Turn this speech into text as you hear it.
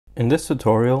In this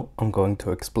tutorial, I'm going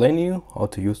to explain you how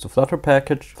to use the Flutter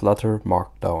package Flutter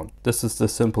Markdown. This is the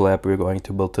simple app we're going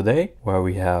to build today, where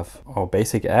we have our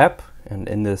basic app, and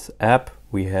in this app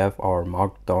we have our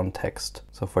Markdown text.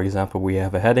 So for example, we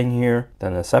have a heading here,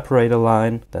 then a separator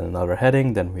line, then another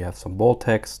heading, then we have some bold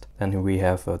text, then we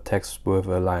have a text with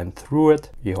a line through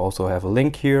it. We also have a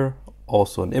link here,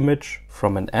 also an image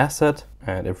from an asset,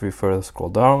 and if we further scroll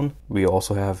down, we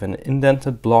also have an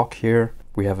indented block here.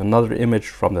 We have another image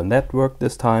from the network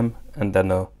this time, and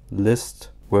then a list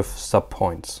with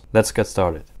subpoints. Let's get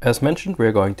started. As mentioned,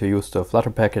 we're going to use the Flutter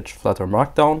package Flutter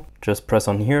Markdown. Just press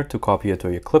on here to copy it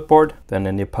to your clipboard. Then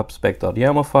in your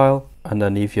pubspec.yaml file,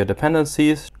 underneath your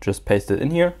dependencies, just paste it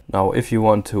in here. Now, if you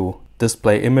want to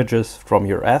display images from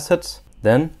your assets,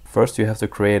 then first you have to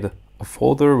create a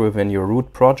folder within your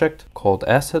root project called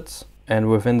assets. And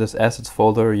within this assets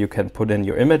folder, you can put in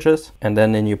your images. And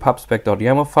then in your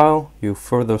pubspec.yaml file, you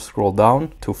further scroll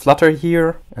down to Flutter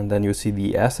here. And then you see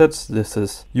the assets. This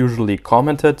is usually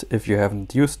commented if you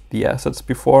haven't used the assets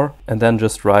before. And then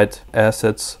just write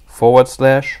assets /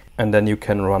 and then you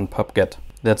can run pubget.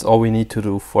 That's all we need to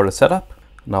do for the setup.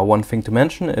 Now, one thing to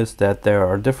mention is that there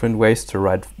are different ways to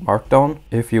write Markdown.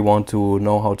 If you want to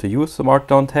know how to use the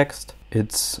Markdown text,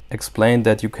 it's explained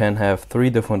that you can have 3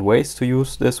 different ways to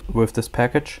use this with this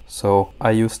package. So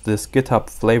I use this GitHub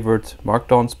flavored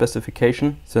Markdown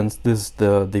specification since this is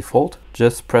the default.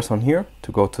 Just press on here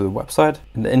to go to the website,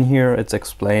 and in here it's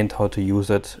explained how to use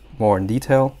it more in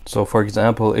detail. So for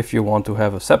example, if you want to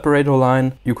have a separator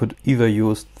line, you could either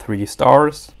use 3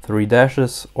 stars, 3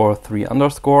 dashes, or 3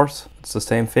 underscores. It's the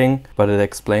same thing, but it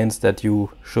explains that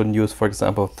you shouldn't use, for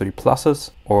example, 3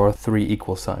 pluses or 3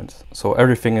 equal signs. So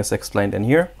everything is explained in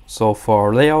here. So for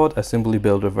our layout, I simply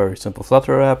built a very simple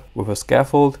Flutter app with a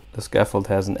scaffold. The scaffold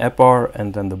has an app bar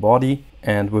and then the body.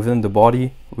 And within the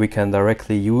body, we can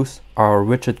directly use our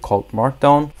widget called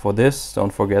Markdown. For this,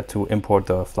 don't forget to import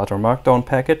the Flutter Markdown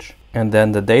package. And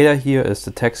then the data here is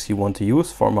the text you want to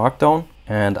use for Markdown.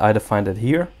 And I defined it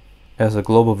here as a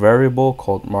global variable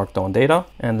called Markdown data.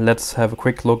 And let's have a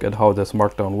quick look at how this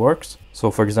Markdown works. So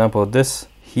for example, this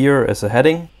here is a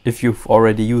heading. If you've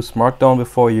already used Markdown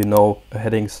before, you know a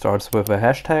heading starts with a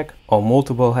hashtag or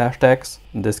multiple hashtags.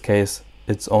 In this case,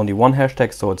 it's only one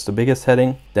hashtag, so it's the biggest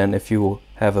heading. Then if you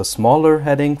have a smaller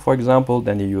heading, for example,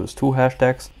 then you use 2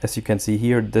 hashtags. As you can see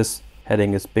here, this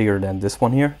heading is bigger than this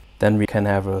one here. Then we can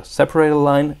have a separator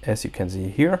line, as you can see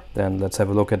here. Then let's have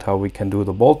a look at how we can do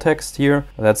the bold text here.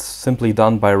 That's simply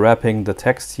done by wrapping the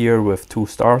text here with 2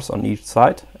 stars on each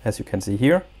side, as you can see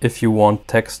here. If you want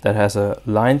text that has a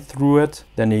line through it,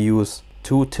 then you use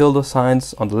 2 tilde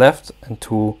signs on the left and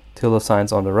 2 tilde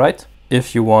signs on the right.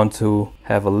 If you want to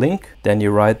have a link, then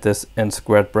you write this in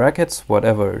squared brackets,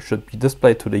 whatever should be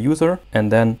displayed to the user, and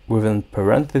then within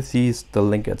parentheses, the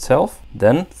link itself.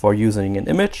 Then for using an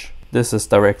image, this is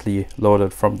directly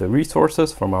loaded from the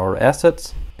resources from our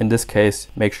assets. In this case,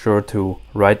 make sure to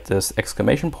write this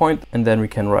exclamation point, and then we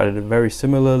can write it very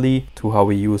similarly to how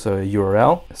we use a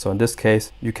URL. So in this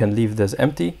case, you can leave this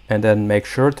empty and then make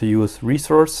sure to use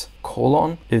resource :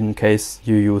 in case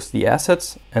you use the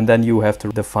assets, and then you have to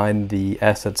define the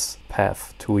assets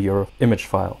path to your image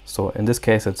file. So in this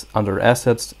case, it's under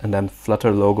assets and then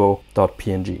flutter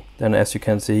logo.png. Then as you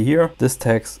can see here, this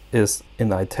text is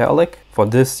in italic. For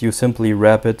this, you simply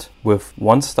wrap it with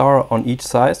 1 star on each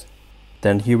side.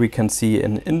 Then here we can see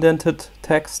an indented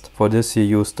text. For this you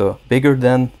use the bigger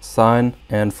than sign,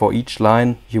 and for each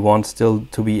line you want still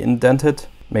to be indented.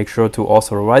 Make sure to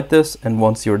also write this, and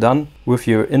once you're done with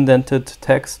your indented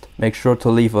text, make sure to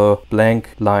leave a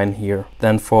blank line here.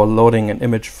 Then for loading an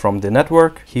image from the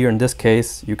network, here in this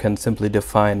case you can simply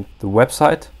define the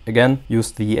website. Again,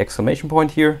 use the exclamation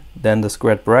point here, then the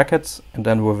squared brackets, and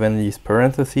then within these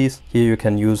parentheses, here you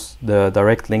can use the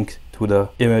direct link to the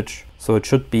image. So it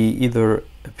should be either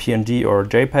a PNG or a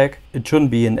JPEG. It shouldn't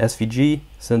be an SVG,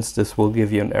 since this will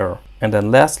give you an error. And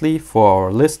then lastly, for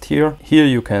our list here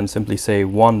you can simply say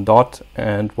 1 dot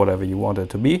and whatever you want it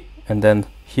to be. And then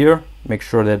here, make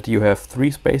sure that you have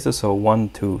 3 spaces, so 1,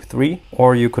 2, 3.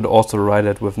 Or you could also write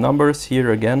it with numbers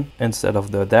here again, instead of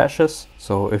the dashes.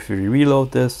 So if you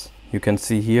reload this, you can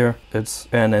see here, it's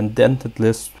an indented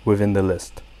list within the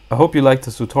list. I hope you liked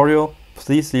this tutorial.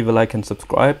 Please leave a like and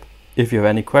subscribe. If you have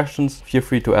any questions, feel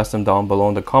free to ask them down below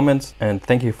in the comments, and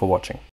thank you for watching.